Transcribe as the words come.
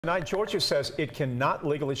Tonight, Georgia says it cannot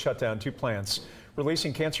legally shut down two plants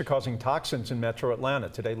releasing cancer-causing toxins in metro Atlanta.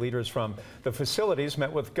 Today, leaders from the facilities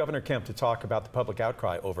met with Governor Kemp to talk about the public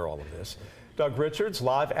outcry over all of this. Doug Richards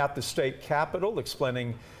live at the state capitol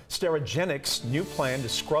explaining Sterigenics' new plan to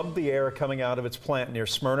scrub the air coming out of its plant near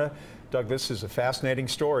Smyrna. Doug, this is a fascinating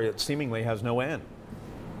story. It seemingly has no end.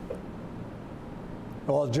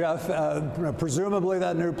 Well, Jeff, presumably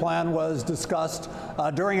that new plan was discussed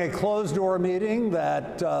during a closed-door meeting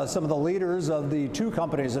that some of the leaders of the two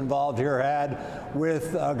companies involved here had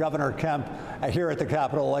with Governor Kemp here at the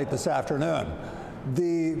Capitol late this afternoon.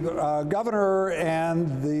 The governor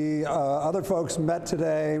and the other folks met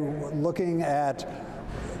today looking at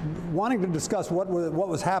wanting to discuss what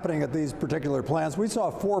was happening at these particular plants. We saw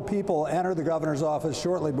 4 people enter the governor's office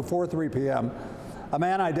shortly before 3 p.m. A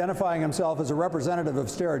man identifying himself as a representative of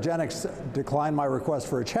Sterigenics declined my request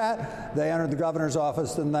for a chat. They entered the governor's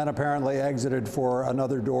office and then apparently exited for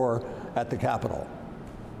another door at the Capitol.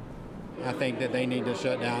 I think that they need to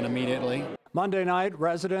shut down immediately. Monday night,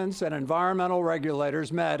 residents and environmental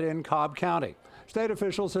regulators met in Cobb County. State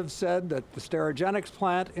officials have said that the Sterigenics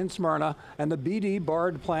plant in Smyrna and the BD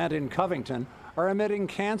Bard plant in Covington are emitting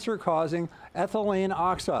cancer-causing ethylene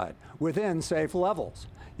oxide within safe levels.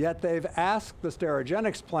 Yet they've asked the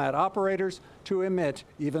Sterigenics plant operators to emit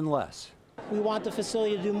even less. We want the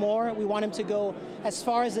facility to do more. We want them to go as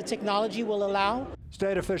far as the technology will allow.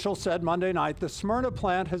 State officials said Monday night the Smyrna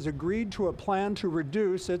plant has agreed to a plan to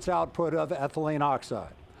reduce its output of ethylene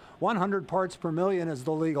oxide. 100 parts per million is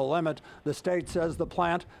the legal limit. The state says the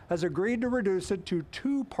plant has agreed to reduce it to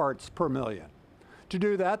 2 parts per million. To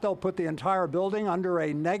do that, they'll put the entire building under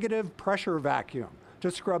a negative pressure vacuum to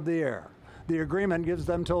scrub the air. The agreement gives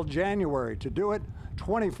them till January to do it,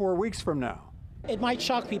 24 weeks from now. It might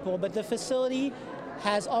shock people, but the facility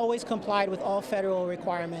has always complied with all federal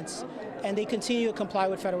requirements, and they continue to comply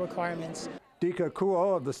with federal requirements. Dika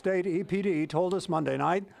Kuo of the state EPD told us Monday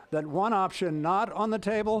night that one option not on the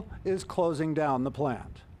table is closing down the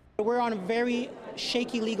plant. We're on a very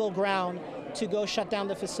shaky legal ground to go shut down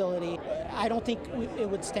the facility. I don't think it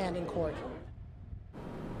would stand in court.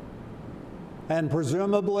 And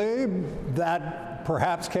presumably that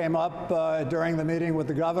perhaps came up during the meeting with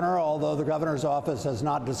the governor, although the governor's office has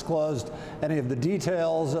not disclosed any of the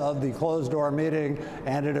details of the closed-door meeting,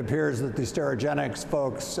 and it appears that the Sterigenics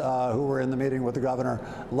folks who were in the meeting with the governor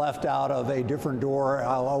left out of a different door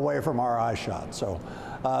away from our eye shot. So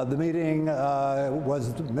the meeting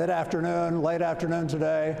was mid-afternoon, late afternoon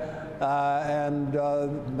today, and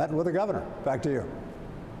met with the governor. Back to you.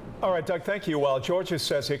 All right, Doug, thank you. While Georgia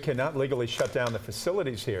says it cannot legally shut down the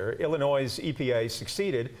facilities here, Illinois' EPA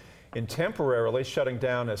succeeded in temporarily shutting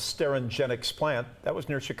down a Sterigenics plant that was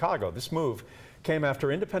near Chicago. This move came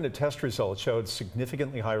after independent test results showed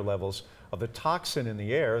significantly higher levels of the toxin in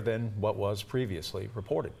the air than what was previously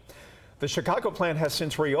reported. The Chicago plant has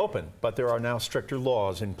since reopened, but there are now stricter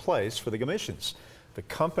laws in place for the emissions. The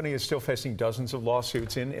company is still facing dozens of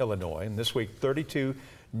lawsuits in Illinois, and this week 32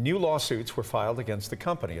 new lawsuits were filed against the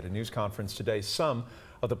company. At a news conference today, some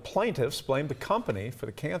of the plaintiffs blamed the company for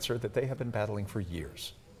the cancer that they have been battling for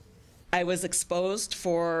years. I was exposed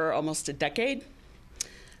for almost a decade.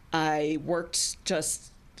 I worked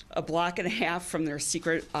just a block and a half from their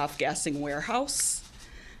secret off-gassing warehouse,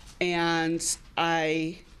 and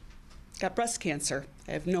I got breast cancer.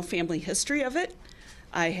 I have no family history of it.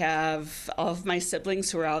 I have all of my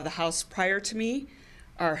siblings who were out of the house prior to me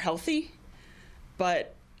are healthy,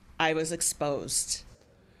 but I was exposed.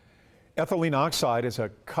 Ethylene oxide is a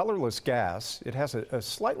colorless gas. It has a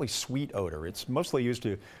slightly sweet odor. It's mostly used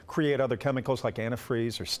to create other chemicals like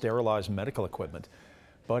antifreeze or sterilize medical equipment,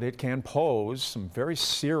 but it can pose some very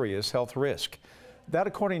serious health risk. That,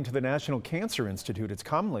 according to the National Cancer Institute, it's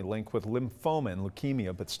commonly linked with lymphoma and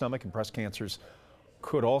leukemia, but stomach and breast cancers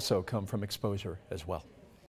could also come from exposure as well.